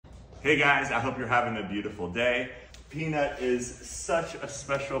Hey guys, I hope you're having a beautiful day. Peanut is such a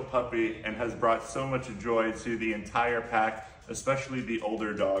special puppy and has brought so much joy to the entire pack, especially the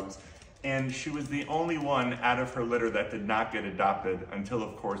older dogs. And she was the only one out of her litter that did not get adopted until,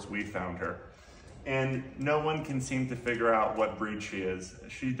 of course, we found her. And no one can seem to figure out what breed she is.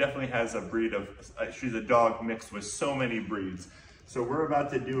 She definitely has a breed of, she's a dog mixed with so many breeds. So we're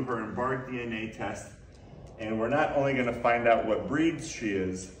about to do her Embark DNA test. And we're not only gonna find out what breed she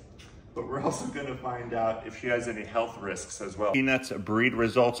is, but we're also gonna find out if she has any health risks as well. Peanut's breed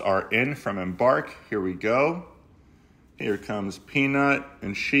results are in from Embark. Here we go. Here comes Peanut,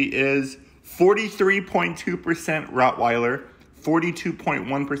 and she is 43.2% Rottweiler,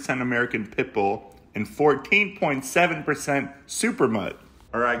 42.1% American Pit Bull, and 14.7% Super Mutt.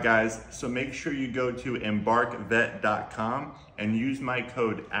 All right, guys, so make sure you go to embarkvet.com and use my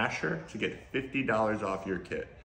code ASHER to get $50 off your kit.